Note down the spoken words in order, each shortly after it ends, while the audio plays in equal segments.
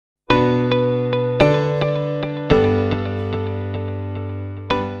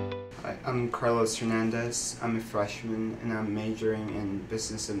I'm Carlos Hernandez. I'm a freshman and I'm majoring in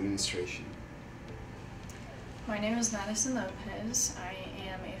business administration. My name is Madison Lopez. I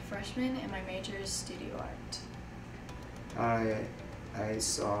am a freshman and my major is studio art. I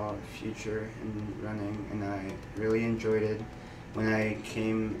saw a future in running and I really enjoyed it. When I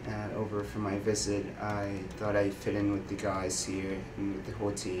came over for my visit, I thought I'd fit in with the guys here and with the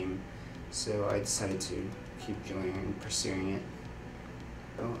whole team, so I decided to keep joining and pursuing it.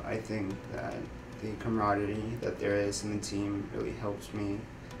 So I think that the camaraderie that there is in the team really helps me,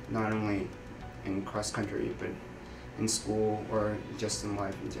 not only in cross country, but in school or just in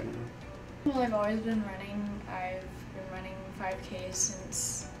life in general. Well, I've always been running. I've been running 5Ks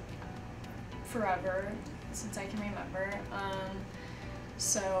since forever, since I can remember.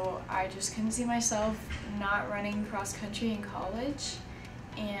 So I just couldn't see myself not running cross country in college,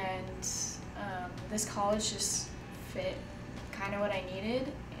 and this college just fit kind of what I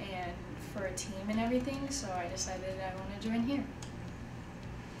needed and for a team and everything, so I decided I want to join here.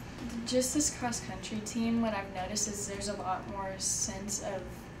 Just this cross country team, what I've noticed is there's a lot more sense of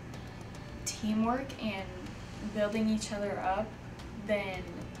teamwork and building each other up than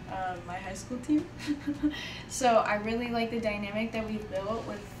my high school team. So I really like the dynamic that we've built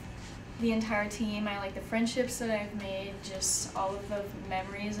with the entire team. I like the friendships that I've made, just all of the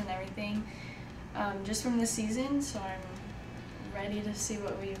memories and everything just from this season, so I'm ready to see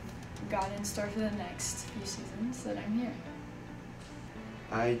what we've got in store for the next few seasons that I'm here.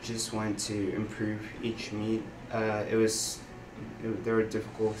 I just wanted to improve each meet. There were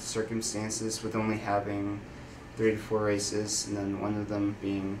difficult circumstances with only having 3 to 4 races and then one of them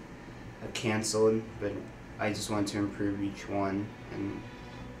being canceled, but I just wanted to improve each one and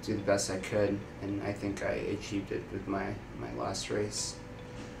do the best I could, and I think I achieved it with my last race.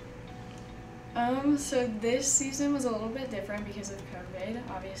 So this season was a little bit different because of COVID,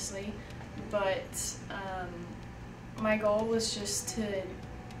 obviously, but my goal was just to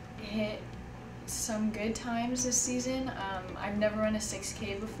hit some good times this season. I've never run a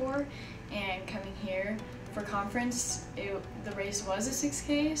 6K before, and coming here for conference, the race was a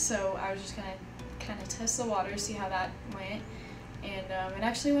 6K, so I was just gonna kind of test the water, see how that went, and it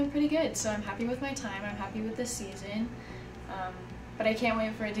actually went pretty good. So I'm happy with my time. I'm happy with this season. But I can't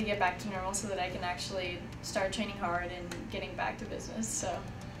wait for it to get back to normal so that I can actually start training hard and getting back to business. So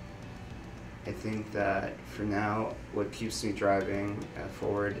I think that for now, what keeps me driving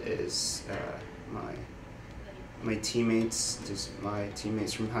forward is my teammates, just my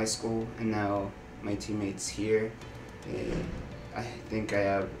teammates from high school, and now my teammates here. I think I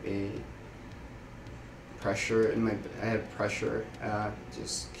have a pressure in pressure.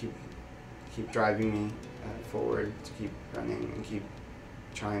 Just keep driving me forward, to keep running and keep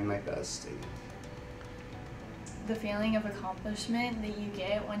trying my best. The feeling of accomplishment that you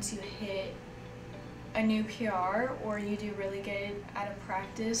get once you hit a new PR or you do really good at a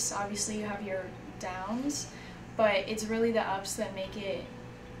practice, obviously you have your downs, but it's really the ups that make it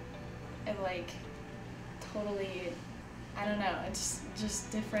like totally, I don't know, it's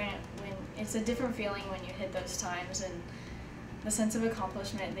just different it's a different feeling when you hit those times, and the sense of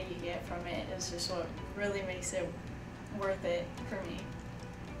accomplishment that you get from it is just what really makes it worth it for me.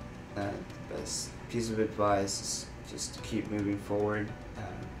 The best piece of advice is just to keep moving forward.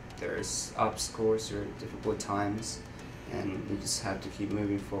 There's obstacles or difficult times, and you just have to keep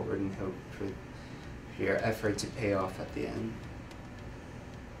moving forward and hope for your effort to pay off at the end.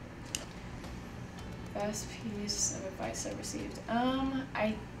 Best piece of advice I received.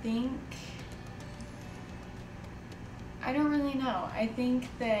 I don't really know. I think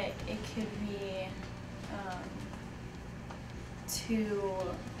that it could be to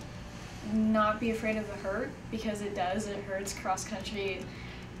not be afraid of the hurt, because it does. It hurts. Cross country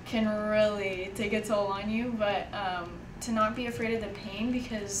can really take a toll on you, but to not be afraid of the pain,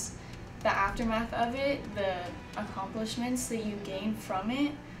 because the aftermath of it, the accomplishments that you gain from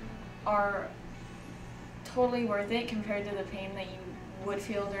it are totally worth it compared to the pain that you would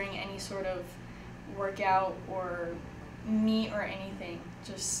feel during any sort of workout or meet or anything.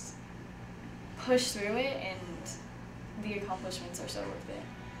 Just push through it and the accomplishments are so worth it.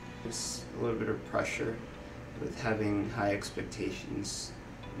 There's a little bit of pressure with having high expectations,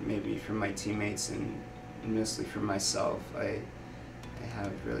 maybe from my teammates and mostly for myself. I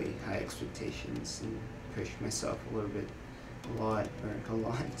have really high expectations and push myself a lot.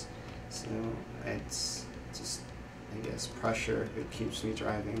 So it's just, I guess, pressure that keeps me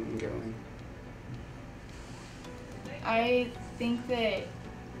driving and going. I think that,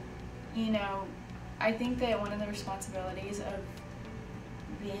 one of the responsibilities of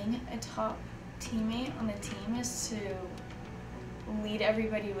being a top teammate on the team is to lead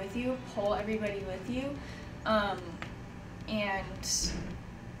everybody with you, pull everybody with you, and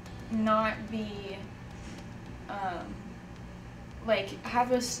not be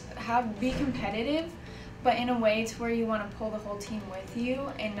be competitive, but in a way to where you want to pull the whole team with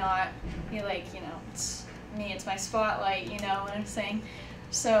you and not be like, it's me, it's my spotlight, you know what I'm saying?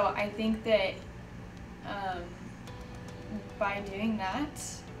 So I think that by doing that,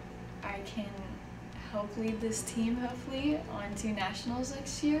 I can help lead this team hopefully on to nationals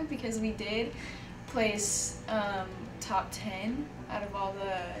next year, because we did place top 10 out of all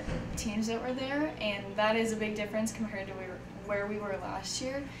the teams that were there, and that is a big difference compared to where we were last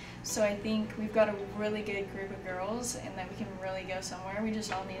year. So I think we've got a really good group of girls and that we can really go somewhere. We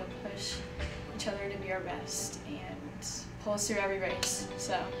just all need to push each other to be our best and pull us through every race.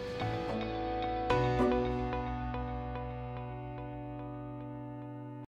 So.